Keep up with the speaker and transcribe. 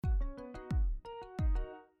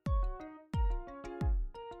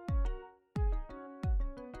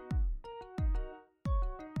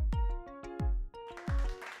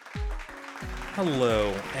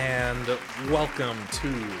Hello, and welcome to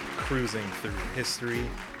Cruising Through History.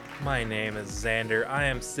 My name is Xander. I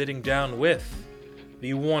am sitting down with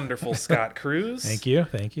the wonderful Scott Cruz. Thank you.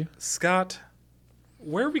 Scott,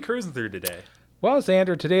 where are we cruising through today? Well,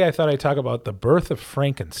 Xander, today I thought I'd talk about the birth of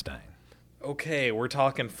Frankenstein. Okay, we're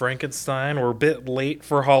talking Frankenstein. We're a bit late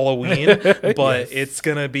for Halloween, but Yes. it's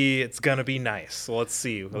gonna be nice. So let's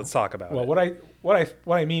see. Let's talk about Well, it.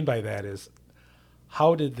 what I mean by that is,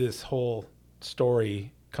 how did this whole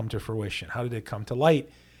story come to fruition? How did it come to light?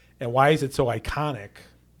 And why is it so iconic,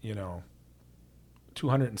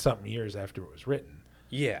 200 and something years after it was written?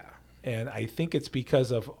 Yeah. And I think it's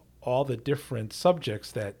because of all the different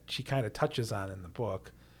subjects that she kind of touches on in the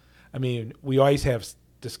book. I mean, we always have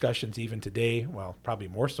discussions even today, well, probably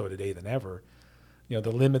more so today than ever, the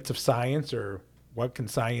limits of science, or what can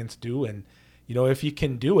science do? And, if you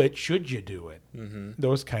can do it, should you do it? Mm-hmm.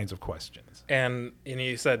 Those kinds of questions. And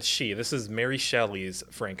you said she. This is Mary Shelley's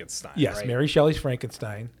Frankenstein. Yes, right? Mary Shelley's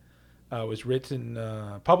Frankenstein was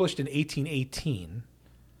published in 1818.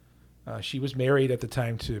 She was married at the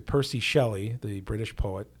time to Percy Shelley, the British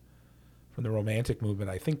poet from the Romantic movement.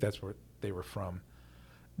 I think that's where they were from.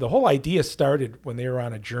 The whole idea started when they were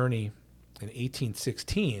on a journey in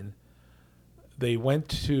 1816. They went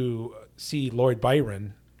to see Lord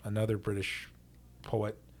Byron, another British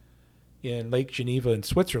poet, in Lake Geneva in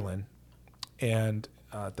Switzerland, and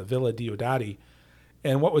the Villa Diodati.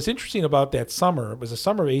 And what was interesting about that summer, it was the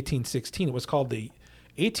summer of 1816. It was called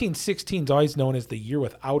 1816 is always known as the year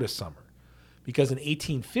without a summer, because in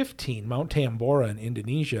 1815, Mount Tambora in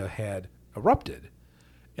Indonesia had erupted.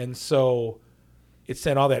 And so it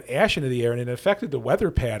sent all that ash into the air, and it affected the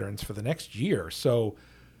weather patterns for the next year. So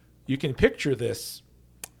you can picture this.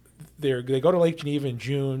 They go to Lake Geneva in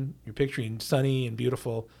June. You're picturing sunny and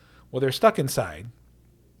beautiful. Well, they're stuck inside,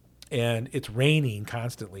 and it's raining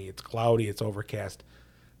constantly. It's cloudy. It's overcast.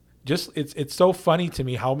 It's so funny to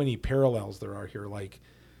me how many parallels there are here, like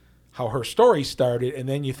how her story started, and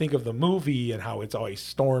then you think of the movie and how it's always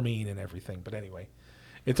storming and everything. But anyway,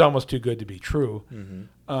 it's almost too good to be true.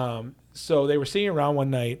 Mm-hmm. So they were sitting around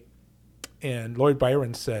one night, and Lord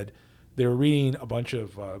Byron said they were reading a bunch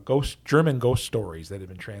of German ghost stories that had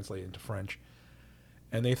been translated into French.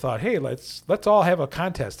 And they thought, hey, let's all have a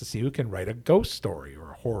contest to see who can write a ghost story,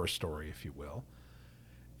 or a horror story, if you will.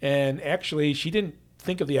 And actually, she didn't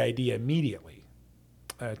think of the idea immediately.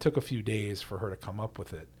 It took a few days for her to come up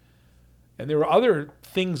with it. And there were other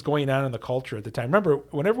things going on in the culture at the time. Remember,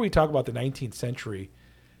 whenever we talk about the 19th century,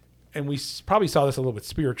 and we probably saw this a little bit,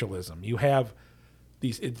 spiritualism, you have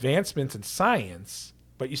these advancements in science,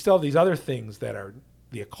 but you still have these other things that are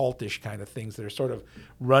the occultish kind of things that are sort of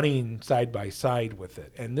running side by side with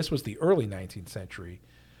it. And this was the early 19th century.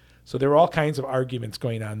 So there were all kinds of arguments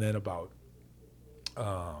going on then about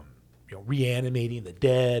reanimating the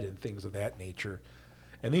dead and things of that nature.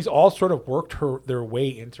 And these all sort of worked their way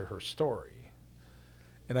into her story.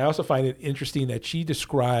 And I also find it interesting that she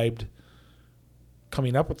described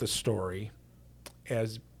coming up with the story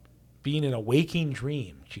as being in a waking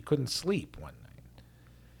dream. She couldn't sleep one night.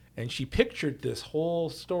 And she pictured this whole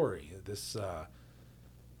story, this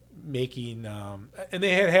making, and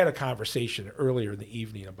they had a conversation earlier in the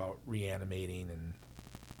evening about reanimating and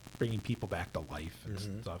bringing people back to life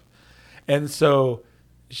and stuff. And so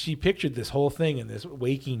she pictured this whole thing in this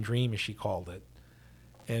waking dream, as she called it,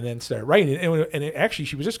 and then started writing it. And actually,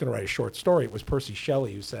 she was just going to write a short story. It was Percy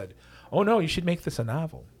Shelley who said, oh, no, you should make this a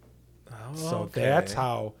novel. Oh, so okay. that's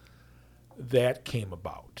how that came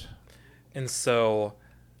about. And so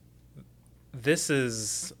this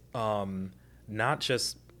is not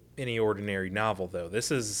just any ordinary novel, though.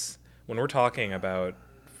 This is, when we're talking about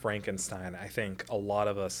Frankenstein, I think a lot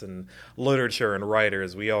of us in literature and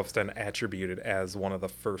writers, we often attribute it as one of the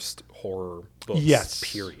first horror books, Yes.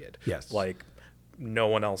 period. Yes. Like, no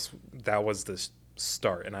one else, that was the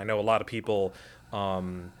start. And I know a lot of people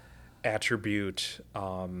attribute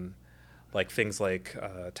like things like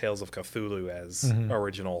Tales of Cthulhu as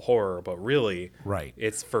original horror, but really, Right.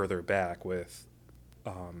 it's further back with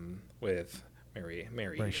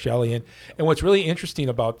Mary Shelley. And what's really interesting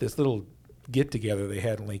about this little get together they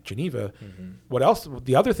had in Lake Geneva,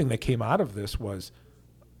 the other thing that came out of this was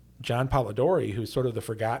John Polidori, who's sort of the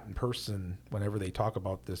forgotten person whenever they talk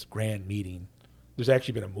about this grand meeting. There's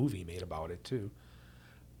actually been a movie made about it too.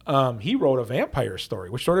 He wrote a vampire story,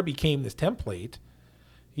 which sort of became this template.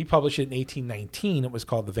 He published it in 1819. It was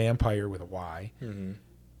called The Vampire with a Y. Mm-hmm.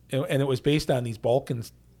 And it was based on these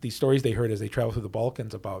Balkans, these stories they heard as they traveled through the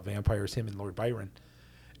Balkans about vampires, him and Lord Byron.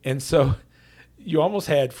 And so you almost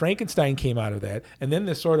had Frankenstein came out of that. And then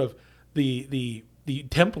this sort of the the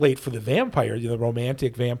template for the vampire, the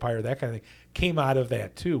romantic vampire, that kind of thing, came out of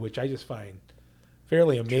that too, which I just find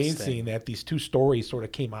fairly amazing that these two stories sort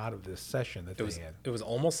of came out of this session that they had. It was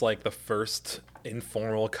almost like the first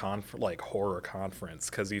informal horror conference,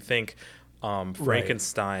 because you think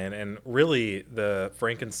Frankenstein, and really the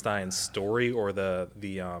Frankenstein story, or the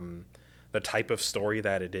type of story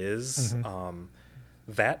that it is,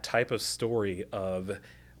 that type of story of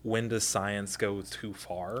when does science go too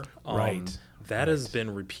far? That has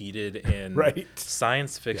been repeated in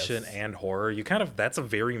science fiction and horror. That's a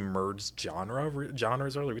very merged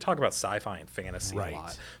genres earlier. We talk about sci-fi and fantasy a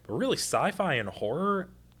lot, but really sci-fi and horror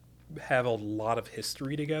have a lot of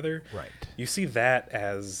history together. You see that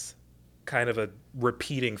as kind of a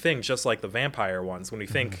repeating thing, just like the vampire ones. When you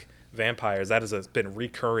think vampires, that has been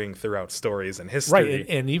recurring throughout stories and history.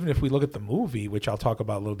 And even if we look at the movie, which I'll talk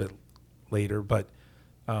about a little bit later, but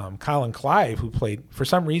Colin Clive, who played, for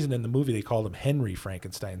some reason in the movie they called him Henry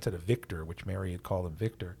Frankenstein instead of Victor, which Mary had called him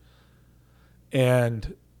Victor.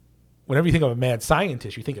 And whenever you think of a mad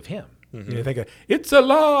scientist, you think of him. You think of, it's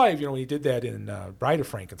alive, when he did that in Bride of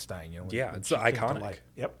Frankenstein. It's iconic.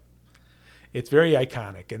 Yep. It's very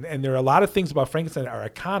iconic. And there are a lot of things about Frankenstein that are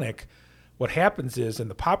iconic. What happens is, in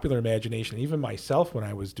the popular imagination, even myself when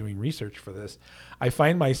I was doing research for this, I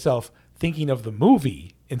find myself thinking of the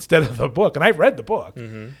movie instead of the book. And I've read the book,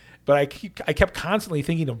 but I kept constantly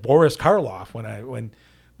thinking of Boris Karloff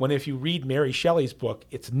when if you read Mary Shelley's book,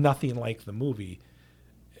 it's nothing like the movie.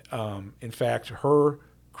 In fact, her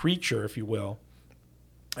creature, if you will,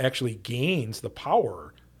 actually gains the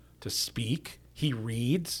power to speak. He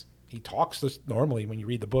reads. He talks this normally. When you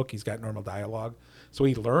read the book, he's got normal dialogue. So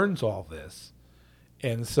he learns all this.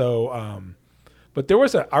 And so, but there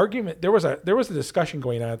was an argument, there was a discussion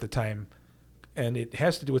going on at the time, and it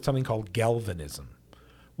has to do with something called galvanism,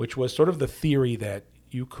 which was sort of the theory that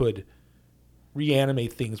you could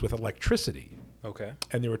reanimate things with electricity. Okay.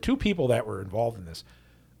 And there were two people that were involved in this.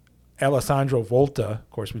 Alessandro Volta, of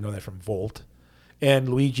course we know that from Volt, and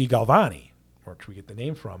Luigi Galvani, which we get the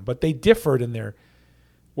name from. But they differed in their,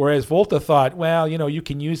 whereas Volta thought, well, you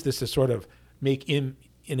can use this to sort of make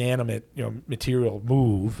inanimate material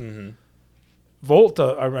move.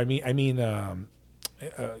 Volta,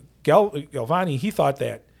 Galvani, he thought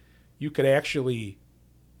that you could actually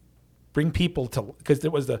bring people to, because there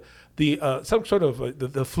was some sort of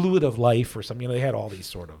the fluid of life or something. They had all these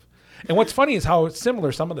sort of. And what's funny is how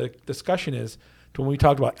similar some of the discussion is to when we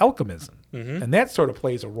talked about alchemism, and that sort of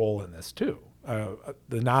plays a role in this too,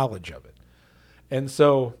 the knowledge of it. And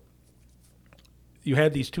so you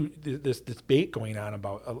had this debate going on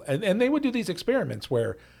about, and they would do these experiments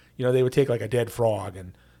where, they would take like a dead frog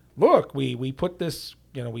and look, we put this,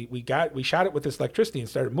 we shot it with this electricity and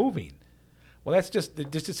started moving. Well, that's just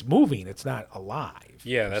it's moving. It's not alive.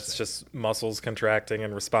 Yeah, that's just muscles contracting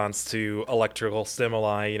in response to electrical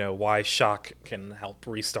stimuli. Why shock can help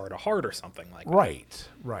restart a heart or something like that.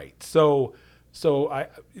 Right. So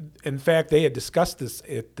in fact, they had discussed this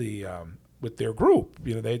at the with their group.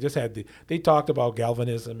 They just they talked about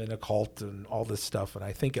galvanism and occult and all this stuff, and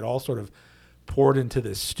I think it all sort of poured into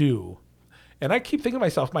this stew. And I keep thinking to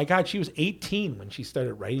myself, my God, she was 18 when she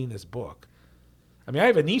started writing this book. I mean, I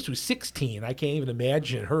have a niece who's 16. I can't even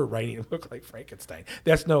imagine her writing a book like Frankenstein.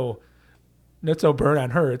 That's no burn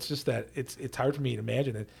on her. It's just that it's hard for me to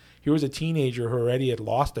imagine it. Here was a teenager who already had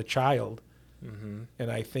lost a child,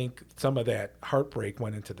 and I think some of that heartbreak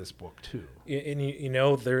went into this book too. And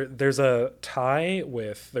there's a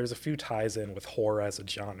few ties in with horror as a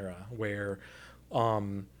genre where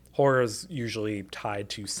horror is usually tied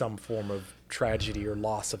to some form of tragedy or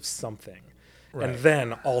loss of something, and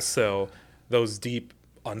then also those deep,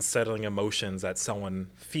 unsettling emotions that someone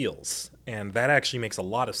feels. And that actually makes a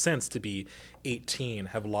lot of sense to be 18,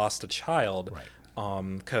 have lost a child,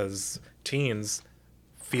 because teens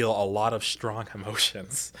feel a lot of strong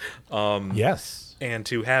emotions. Yes. And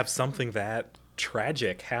to have something that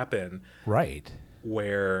tragic happen,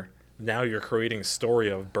 where now you're creating a story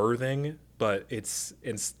of birthing, but it's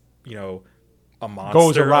a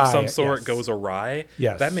monster of some sort goes awry.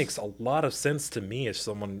 Yes. That makes a lot of sense to me as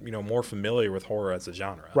someone, more familiar with horror as a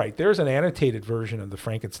genre. Right. There's an annotated version of the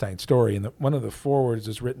Frankenstein story, and one of the forewords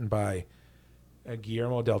is written by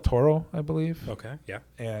Guillermo del Toro, I believe. Okay, yeah.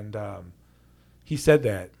 And he said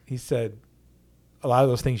that. He said a lot of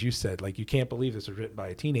those things you said, like you can't believe this was written by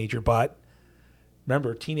a teenager, but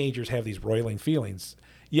remember, teenagers have these roiling feelings.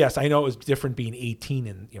 Yes, I know it was different being 18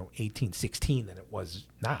 and 18, 16 than it was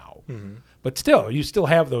now. But still, you still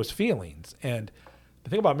have those feelings. And the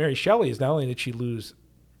thing about Mary Shelley is not only did she lose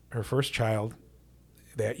her first child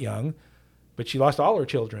that young, but she lost all her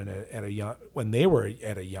children when they were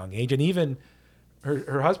at a young age. And even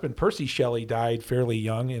her husband Percy Shelley died fairly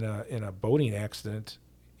young in a boating accident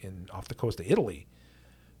off the coast of Italy.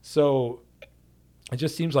 So it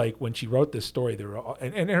just seems like when she wrote this story, there were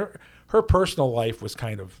and her personal life was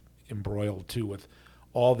kind of embroiled too with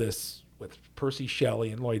all this, with Percy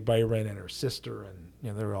Shelley and Lloyd Byron and her sister,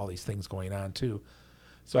 and there were all these things going on too.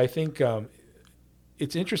 So I think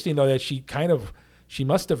it's interesting though that she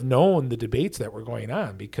must have known the debates that were going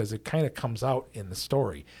on, because it kind of comes out in the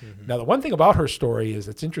story. Mm-hmm. Now, the one thing about her story is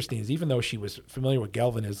it's interesting is even though she was familiar with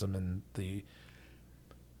galvanism, and the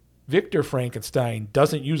Victor Frankenstein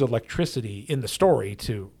doesn't use electricity in the story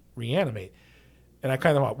to reanimate. And I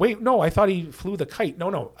kind of thought, wait, no, I thought he flew the kite.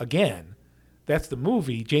 No, again, that's the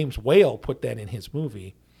movie. James Whale put that in his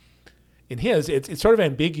movie. In his, it's sort of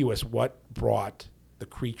ambiguous what brought the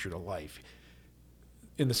creature to life.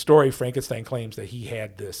 In the story, Frankenstein claims that he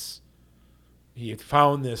had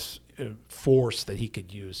found this force that he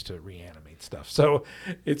could use to reanimate stuff. So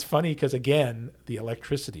it's funny because, again, the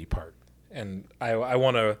electricity part. And I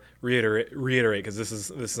want to reiterate because this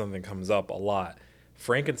is something that comes up a lot.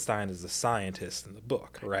 Frankenstein is the scientist in the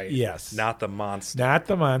book, right? Yes. Not the monster. Not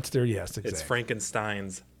the monster, yes, exactly. It's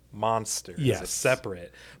Frankenstein's monster. Yes. It's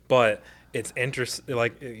separate. But it's interesting,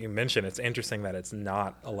 like you mentioned, it's interesting that it's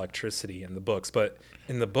not electricity in the books. But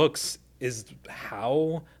in the books, is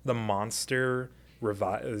how the monster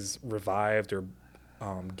is revived or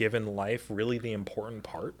given life really the important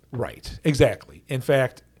part? Right, exactly. In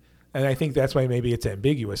fact, and I think that's why maybe it's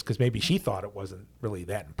ambiguous, because maybe she thought it wasn't really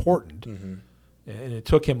that important. Mm-hmm. And it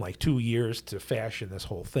took him like 2 years to fashion this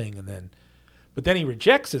whole thing. But then he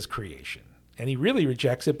rejects his creation. And he really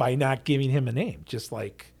rejects it by not giving him a name, just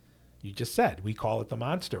like you just said. We call it the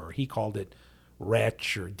monster, or he called it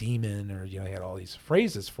wretch or demon, or he had all these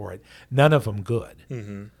phrases for it. None of them good.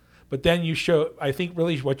 Mm-hmm. But then I think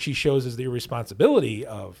really what she shows is the irresponsibility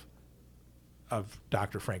of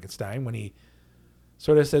Dr. Frankenstein when he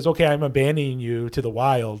sort of says, okay, I'm abandoning you to the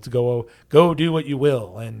wild, go do what you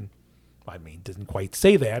will. And I mean, doesn't quite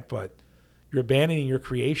say that, but you're abandoning your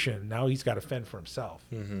creation. Now he's got to fend for himself.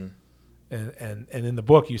 Mm-hmm. And in the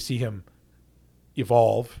book, you see him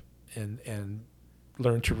evolve and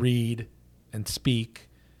learn to read and speak,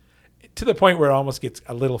 to the point where it almost gets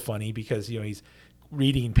a little funny, because he's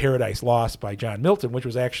reading Paradise Lost by John Milton, which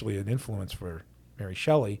was actually an influence for Mary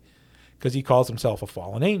Shelley, because he calls himself a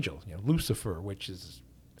fallen angel, Lucifer, which is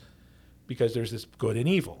because there's this good and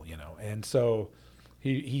evil, and so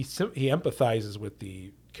he empathizes with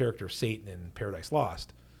the character of Satan in Paradise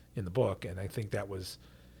Lost in the book, and I think that was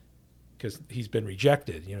because he's been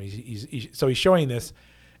rejected. So he's showing this,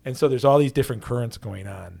 and so there's all these different currents going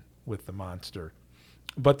on with the monster.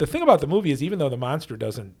 But the thing about the movie is, even though the monster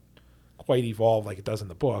doesn't quite evolve like it does in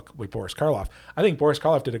the book with Boris Karloff, I think Boris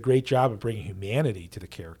Karloff did a great job of bringing humanity to the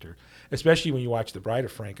character, especially when you watch The Bride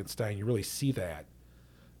of Frankenstein. You really see that.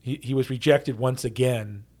 He was rejected once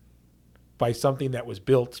again by something that was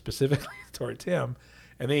built specifically towards him,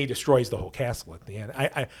 and then he destroys the whole castle at the end.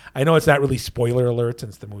 I know it's not really spoiler alert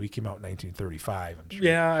since the movie came out in 1935. I'm sure.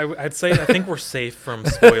 Yeah, I'd say I think we're safe from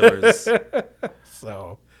spoilers.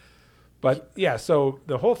 So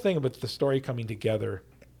the whole thing about the story coming together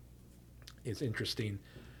is interesting,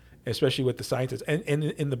 especially with the scientists. And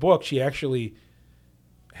in the book, she actually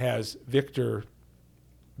has Victor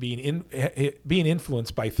being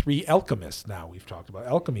influenced by 3 alchemists. Now, we've talked about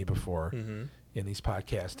alchemy before in these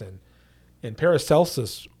podcasts, and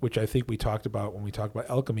Paracelsus, which I think we talked about when we talked about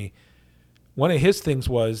alchemy, one of his things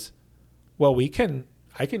was, well, I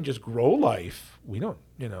can just grow life. We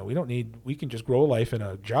can just grow life in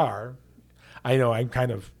a jar. I know I'm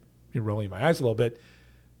kind of rolling my eyes a little bit,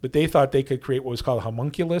 but they thought they could create what was called a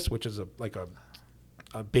homunculus, which is like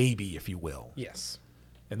a baby, if you will. Yes.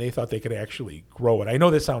 And they thought they could actually grow it. I know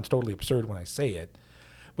this sounds totally absurd when I say it,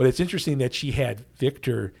 but it's interesting that she had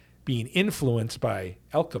Victor being influenced by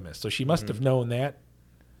alchemists. So she must have known that,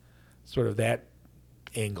 sort of that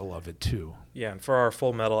angle of it too. Yeah, and for our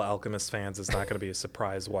Full Metal Alchemist fans, it's not going to be a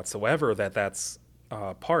surprise whatsoever that that's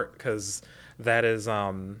part, because that is,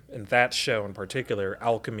 in that show in particular,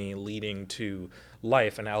 alchemy leading to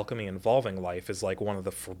life and alchemy involving life is like one of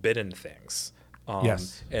the forbidden things.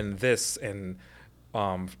 Yes. And this, in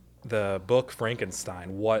the book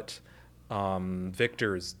Frankenstein, what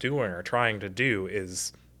Victor is doing or trying to do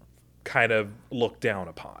is kind of looked down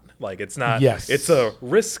upon. Like, it's not, it's a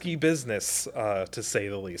risky business, to say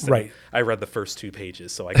the least. Right. And I read the first 2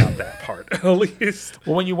 pages, so I got that part at least.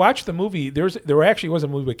 Well, when you watch the movie, there actually was a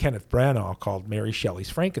movie with Kenneth Branagh called Mary Shelley's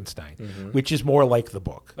Frankenstein, which is more like the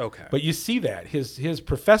book. Okay. But you see that his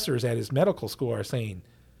professors at his medical school are saying,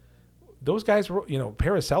 those guys were,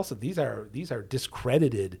 Paracelsus, these are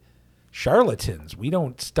discredited charlatans. We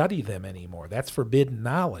don't study them anymore. That's forbidden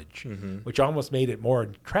knowledge, which almost made it more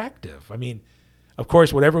attractive. I mean, of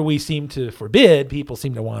course, whatever we seem to forbid, people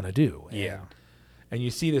seem to want to do. And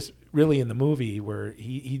you see this really in the movie where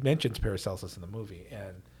he mentions Paracelsus in the movie.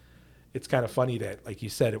 And it's kind of funny that, like you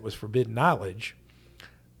said, it was forbidden knowledge.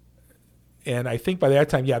 And I think by that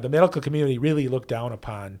time, the medical community really looked down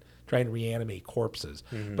upon trying to reanimate corpses.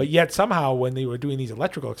 But yet somehow when they were doing these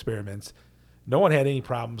electrical experiments, no one had any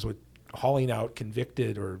problems with hauling out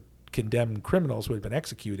convicted or condemned criminals who had been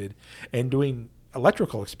executed and doing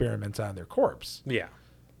electrical experiments on their corpse. Yeah.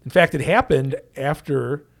 In fact, it happened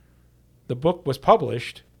after the book was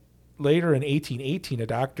published. Later in 1818, a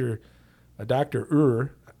doctor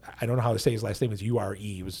Ure, I don't know how to say his last name, is Ure,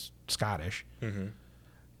 he was Scottish.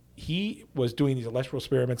 He was doing these electrical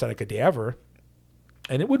experiments on a cadaver,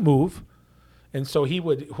 and it would move. And so he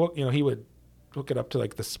would hook it up to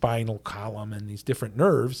like the spinal column and these different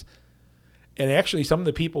nerves. And actually some of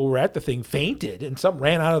the people who were at the thing fainted, and some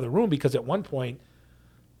ran out of the room because at one point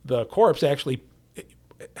the corpse actually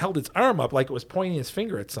held its arm up like it was pointing its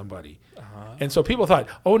finger at somebody. And so people thought,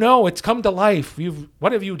 oh no, it's come to life.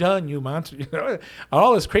 What have you done, you monster?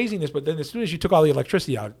 All this craziness. But then as soon as you took all the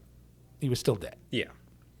electricity out, he was still dead. Yeah.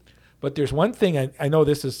 But there's one thing, I know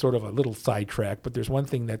this is sort of a little sidetrack, but there's one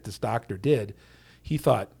thing that this doctor did. He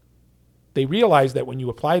thought, they realized that when you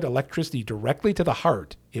applied electricity directly to the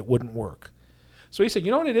heart, it wouldn't work. So he said,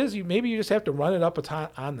 you know what it is? Maybe you just have to run it up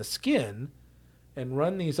on the skin and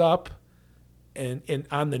run these up and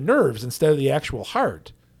on the nerves instead of the actual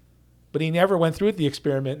heart. But he never went through the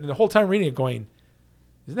experiment. And the whole time reading it going,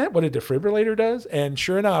 isn't that what a defibrillator does? And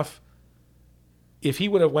sure enough, if he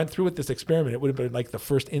would have went through with this experiment, it would have been like the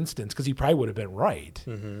first instance, because he probably would have been right.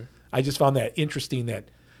 I just found that interesting. That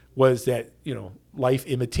was that, life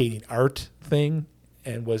imitating art thing.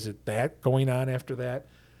 And was it that going on after that?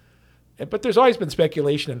 But there's always been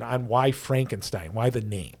speculation on why Frankenstein, why the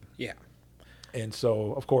name. Yeah. And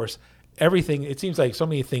so, of course, everything, it seems like so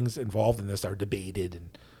many things involved in this are debated,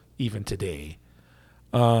 and even today.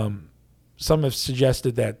 Some have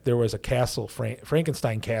suggested that there was a castle,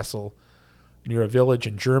 Frankenstein Castle, near a village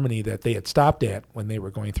in Germany that they had stopped at when they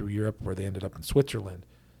were going through Europe, where they ended up in Switzerland.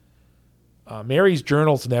 Mary's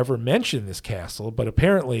journals never mention this castle, but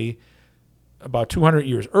apparently about 200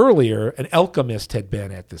 years earlier, an alchemist had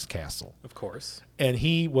been at this castle. Of course. And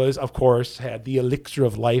he was, of course, had the elixir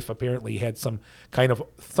of life. Apparently had some kind of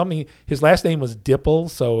something. His last name was Dipple,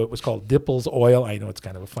 so it was called Dipple's Oil. I know it's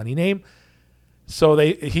kind of a funny name. So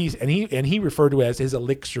he referred to it as his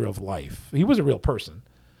elixir of life. He was a real person.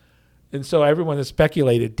 And so everyone has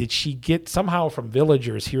speculated, did she get somehow from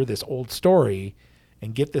villagers hear this old story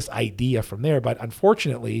and get this idea from there? But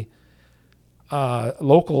unfortunately,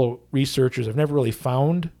 local researchers have never really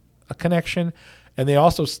found a connection. And they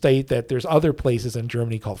also state that there's other places in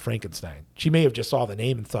Germany called Frankenstein. She may have just saw the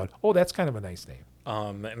name and thought, oh, that's kind of a nice name.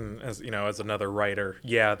 And as another writer,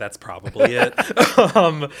 that's probably it.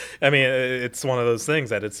 I mean, it's one of those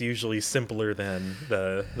things that it's usually simpler than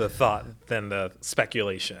the thought, than the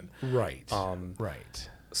speculation. Right. Right.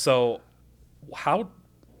 So how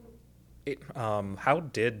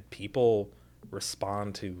did people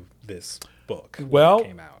respond to this book when it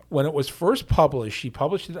came out? When it was first published, she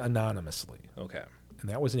published it anonymously. Okay. And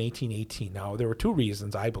that was in 1818. Now, there were two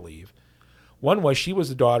reasons, I believe. One was she was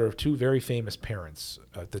the daughter of two very famous parents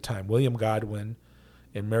at the time, William Godwin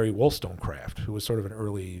and Mary Wollstonecraft, who was sort of an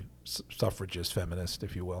early suffragist feminist,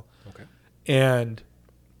 if you will. Okay. And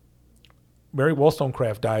Mary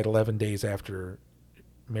Wollstonecraft died 11 days after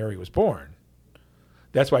Mary was born.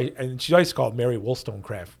 That's why, and she's always called Mary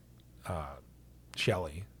Wollstonecraft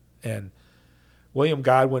Shelley. And William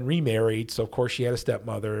Godwin remarried, so of course she had a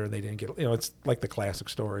stepmother, and they didn't get, it's like the classic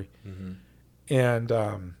story. And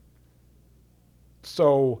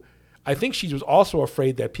so I think she was also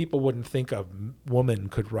afraid that people wouldn't think a woman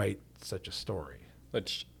could write such a story.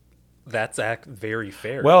 Which, that's very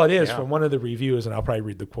fair. Well, it is from one of the reviews, and I'll probably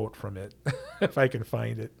read the quote from it if I can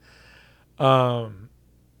find it.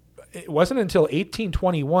 It wasn't until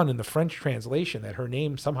 1821 in the French translation that her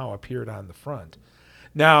name somehow appeared on the front.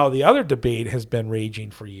 Now, the other debate has been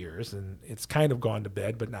raging for years, and it's kind of gone to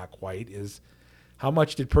bed, but not quite, is how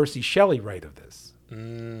much did Percy Shelley write of this?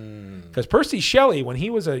 Because Percy Shelley, when he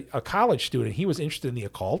was a college student, he was interested in the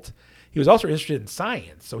occult. He was also interested in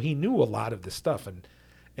science, so he knew a lot of this stuff,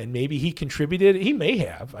 and maybe he contributed. He may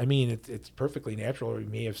have. I mean, it's perfectly natural, or he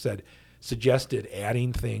may have suggested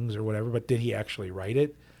adding things or whatever, but did he actually write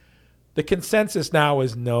it? The consensus now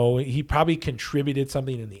is no. He probably contributed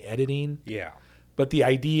something in the editing. Yeah. But the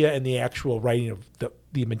idea and the actual writing of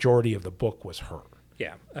the majority of the book was her.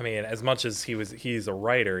 Yeah, I mean, as much as he's a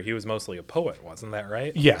writer, he was mostly a poet, wasn't that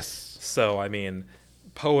right? Yes. So, I mean,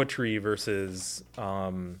 poetry versus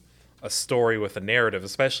a story with a narrative,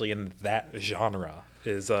 especially in that genre,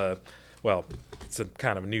 is well, it's a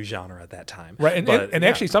kind of new genre at that time. Right, and, but, and yeah.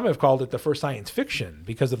 actually some have called it the first science fiction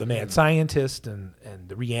because of the mad scientist and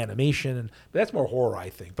the reanimation. And that's more horror, I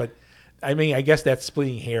think. But, I mean, I guess that's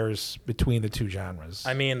splitting hairs between the two genres.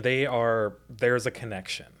 I mean, there's a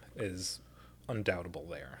connection, is undoubtable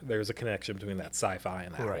there. There's a connection between that sci-fi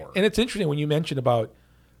and that horror. And it's interesting when you mentioned about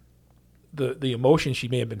the emotion she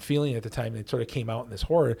may have been feeling at the time, and it sort of came out in this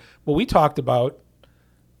horror. Well, we talked about,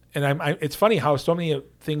 and it's funny how so many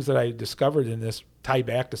things that I discovered in this tie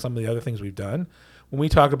back to some of the other things we've done. When we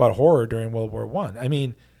talked about horror during World War I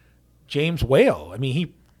mean, James Whale, I mean,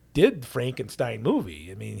 he did Frankenstein movie.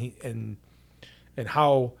 I mean, and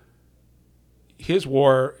how his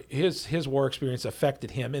war experience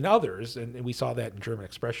affected him and others, and we saw that in German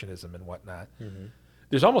Expressionism and whatnot. Mm-hmm.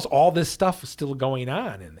 There's almost all this stuff still going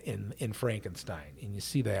on in Frankenstein, and you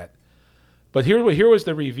see that. But here was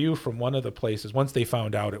the review from one of the places once they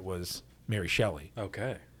found out it was Mary Shelley.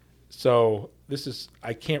 Okay. So this is,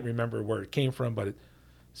 I can't remember where it came from, but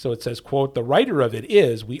so it says, quote, "The writer of it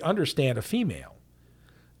is, we understand, a female.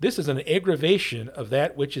 This is an aggravation of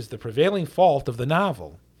that which is the prevailing fault of the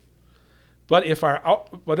novel. But if our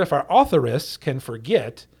authoress can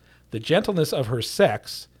forget the gentleness of her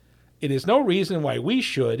sex, it is no reason why we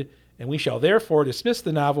should, and we shall therefore dismiss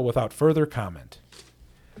the novel without further comment."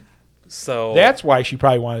 So that's why she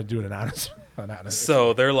probably wanted to do an anonymous.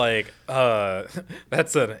 So they're like,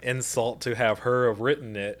 that's an insult to have her have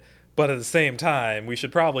written it, but at the same time, we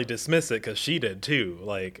should probably dismiss it because she did too,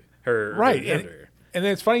 like her gender. And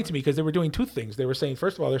then it's funny to me because they were doing two things. They were saying,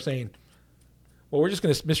 first of all, they're saying, well, we're just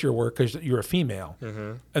going to dismiss your work because you're a female.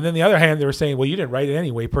 Mm-hmm. And then the other hand, they were saying, well, you didn't write it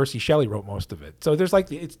anyway. Percy Shelley wrote most of it. So there's like,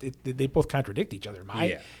 they both contradict each other.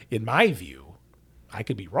 In my view, I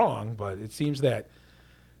could be wrong, but it seems that.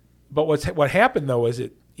 But what happened though is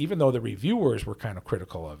even though the reviewers were kind of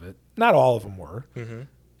critical of it, not all of them were, mm-hmm.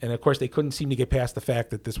 and of course they couldn't seem to get past the fact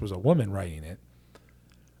that this was a woman writing it.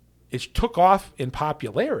 It took off in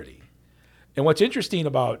popularity, and what's interesting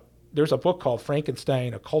about, there's a book called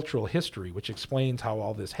Frankenstein: A Cultural History, which explains how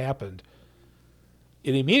all this happened.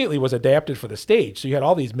 It immediately was adapted for the stage, so you had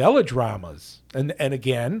all these melodramas, and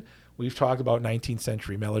again, we've talked about 19th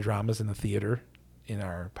century melodramas in the theater in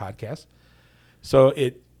our podcast. So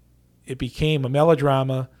it became a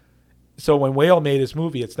melodrama. So when Whale made his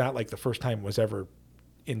movie, it's not like the first time it was ever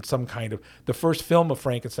in some kind of... The first film of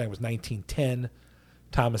Frankenstein was 1910.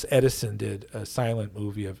 Thomas Edison did a silent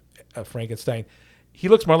movie of Frankenstein. He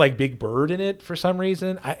looks more like Big Bird in it for some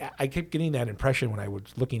reason. I kept getting that impression when I was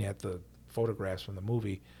looking at the photographs from the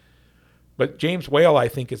movie. But James Whale, I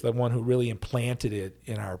think, is the one who really implanted it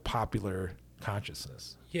in our popular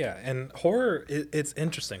consciousness. Yeah, and horror, it's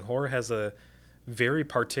interesting. Horror has a very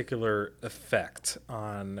particular effect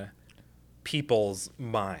on people's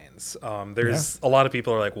minds. There's a lot of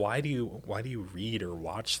people are like, why do you read or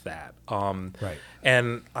watch that? Right.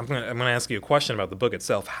 And I'm gonna ask you a question about the book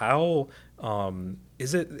itself. How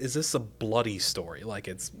is this a bloody story? Like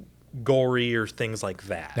it's gory or things like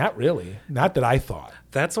that? Not really. Not that I thought.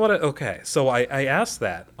 That's what. Okay. So I asked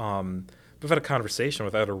that. We've had a conversation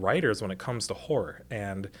with other writers when it comes to horror,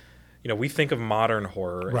 and we think of modern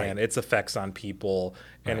horror and its effects on people,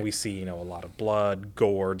 and we see, a lot of blood,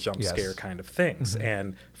 gore, jump scare kind of things. Mm-hmm.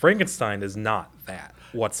 And Frankenstein is not that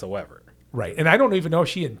whatsoever. Right. And I don't even know if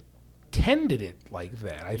she intended it like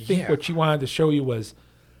that. I think what she wanted to show you was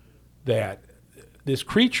that this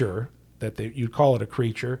creature, that you'd call it a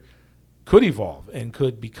creature, could evolve and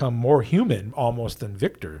could become more human almost than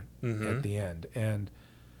Victor at the end. And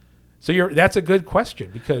so that's a good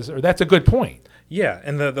question that's a good point. Yeah,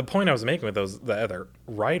 and the point I was making with the other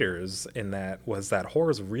writers in that was that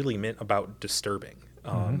horror is really meant about disturbing,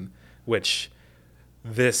 which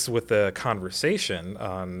this with the conversation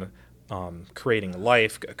on creating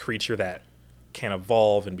life, a creature that can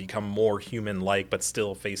evolve and become more human-like but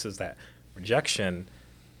still faces that rejection,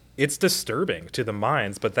 it's disturbing to the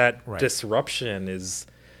minds, but that disruption is,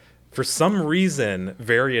 for some reason,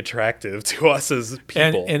 very attractive to us as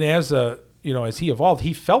people. And as as he evolved,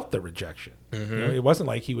 he felt the rejection. Mm-hmm. It wasn't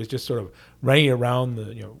like he was just sort of running around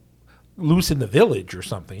loose in the village or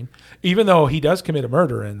something. Even though he does commit a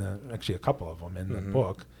murder actually a couple of them in the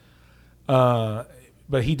book,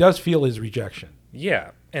 but he does feel his rejection.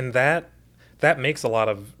 Yeah, and that makes a lot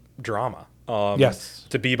of drama. Yes,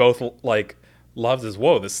 to be both like loved as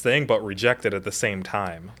this thing, but rejected at the same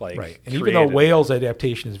time. Like right, and even though Whale's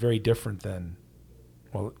adaptation is very different than,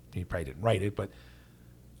 well, he probably didn't write it, but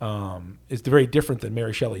is very different than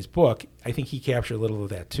Mary Shelley's book. I think he captured a little of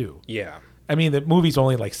that too. Yeah. I mean, the movie's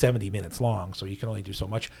only like 70 minutes long, so you can only do so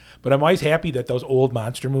much. But I'm always happy that those old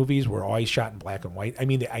monster movies were always shot in black and white. I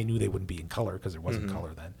mean, I knew they wouldn't be in color because there wasn't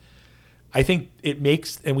color then. I think it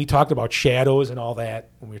makes, and we talked about shadows and all that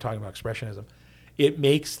when we were talking about expressionism. It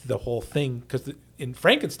makes the whole thing, because in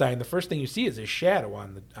Frankenstein, the first thing you see is a shadow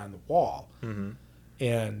on the wall,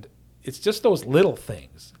 and it's just those little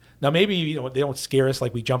things. Now, maybe they don't scare us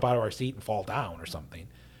like we jump out of our seat and fall down or something,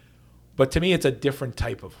 but to me, it's a different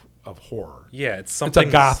type of horror. Yeah, it's a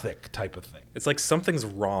gothic type of thing. It's like something's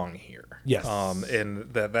wrong here. Yes,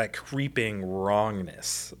 and that creeping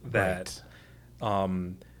wrongness that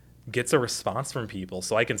gets a response from people.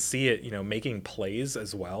 So I can see it, making plays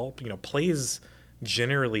as well. Plays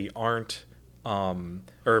generally aren't,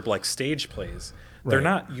 or like stage plays. They're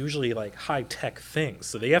not usually like high tech things,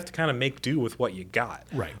 so they have to kind of make do with what you got.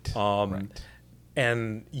 Right.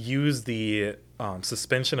 And use the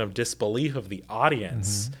suspension of disbelief of the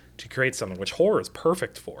audience to create something, which horror is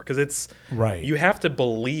perfect for, because it's you have to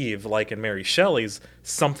believe, like in Mary Shelley's,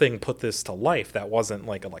 something put this to life that wasn't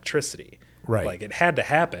like electricity. Right. Like it had to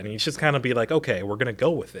happen. And you just kind of be like, okay, we're gonna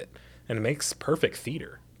go with it, and it makes perfect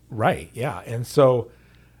theater. Right. Yeah. And so.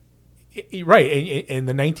 Right. In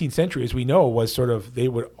the 19th century, as we know, was sort of, they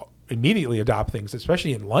would immediately adopt things,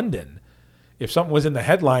 especially in London. If something was in the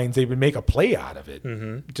headlines, they would make a play out of it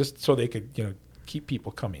just so they could, keep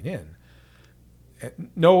people coming in.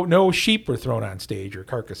 No sheep were thrown on stage or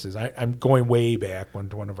carcasses. I'm going way back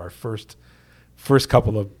to one of our first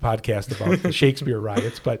couple of podcasts about the Shakespeare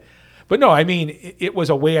riots. But no, I mean, it was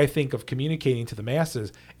a way, I think, of communicating to the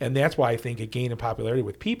masses. And that's why I think it gained in popularity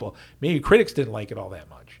with people. Maybe critics didn't like it all that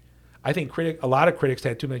much. I think a lot of critics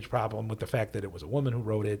had too much problem with the fact that it was a woman who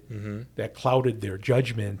wrote it, that clouded their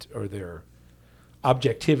judgment or their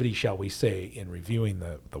objectivity, shall we say, in reviewing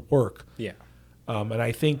the work. Yeah. And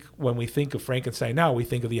I think when we think of Frankenstein now, we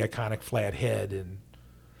think of the iconic flat head. And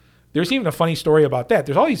there's even a funny story about that.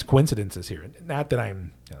 There's all these coincidences here. Not that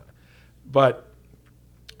I'm... but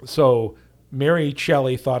so Mary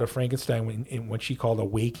Shelley thought of Frankenstein in what she called a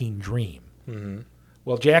waking dream.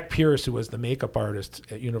 Well, Jack Pierce, who was the makeup artist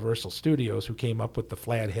at Universal Studios, who came up with the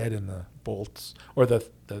flat head and the bolts, or the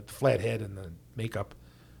flat head and the makeup,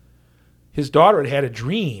 his daughter had a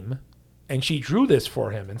dream, and she drew this for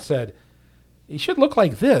him and said, he should look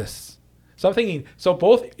like this. So I'm thinking, so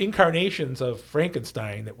both incarnations of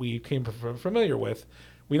Frankenstein that we came familiar with,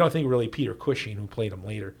 we don't think really Peter Cushing, who played him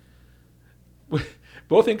later,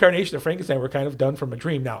 both incarnations of Frankenstein were kind of done from a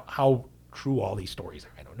dream. Now, how true all these stories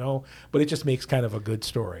are, I don't know, but it just makes kind of a good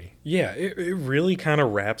story. Yeah, it really kind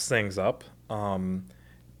of wraps things up, and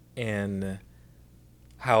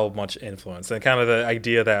how much influence, and kind of the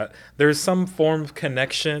idea that there's some form of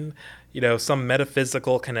connection, some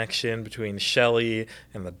metaphysical connection between Shelley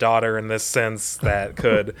and the daughter in this sense that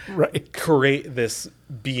could create this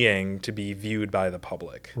being to be viewed by the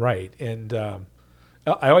public. Right. And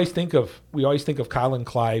we always think of Colin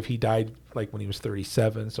Clive. He died like when he was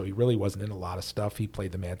 37, so he really wasn't in a lot of stuff. He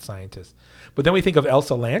played the mad scientist. But then we think of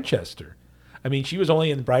Elsa Lanchester. I mean, she was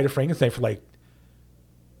only in Bride of Frankenstein for like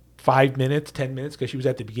 5 minutes, 10 minutes, because she was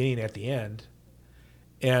at the beginning and at the end.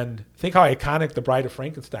 And think how iconic the Bride of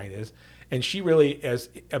Frankenstein is. And she really, as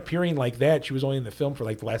appearing like that, she was only in the film for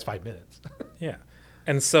like the last 5 minutes. Yeah.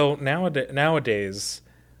 And so nowadays,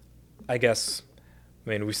 I guess,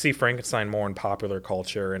 we see Frankenstein more in popular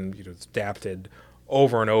culture, and it's adapted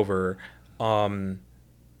over and over.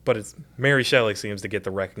 But it's Mary Shelley seems to get the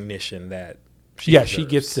recognition that she deserves. She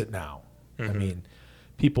gets it now. I mean,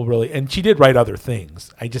 people really, and she did write other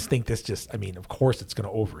things. I just think of course it's going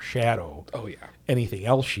to overshadow anything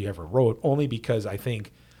else she ever wrote, only because I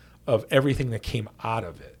think of everything that came out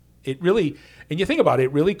of it. It really, and you think about it,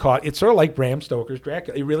 it's sort of like Bram Stoker's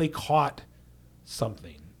Dracula. It really caught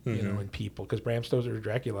something, in people, because Bram Stoker's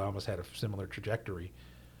Dracula almost had a similar trajectory.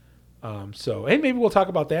 And maybe we'll talk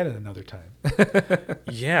about that in another time.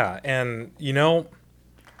 Yeah, and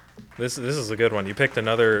this is a good one. You picked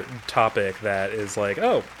another topic that is like,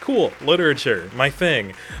 oh, cool, literature, my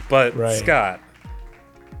thing. But Scott,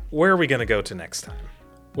 where are we going to go to next time?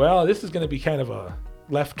 Well, this is going to be kind of a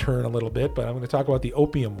left turn a little bit, but I'm going to talk about the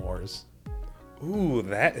Opium Wars. Ooh,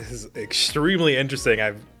 that is extremely interesting.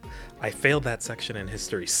 I failed that section in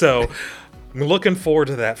history, so I'm looking forward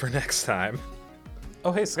to that for next time.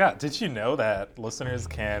 Oh, hey, Scott, did you know that listeners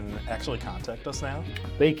can actually contact us now?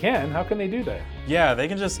 They can? How can they do that? Yeah, they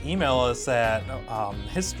can just email us at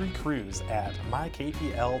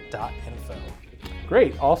historycruise@mykpl.info.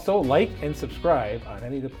 Great. Also, like and subscribe on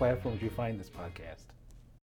any of the platforms you find this podcast.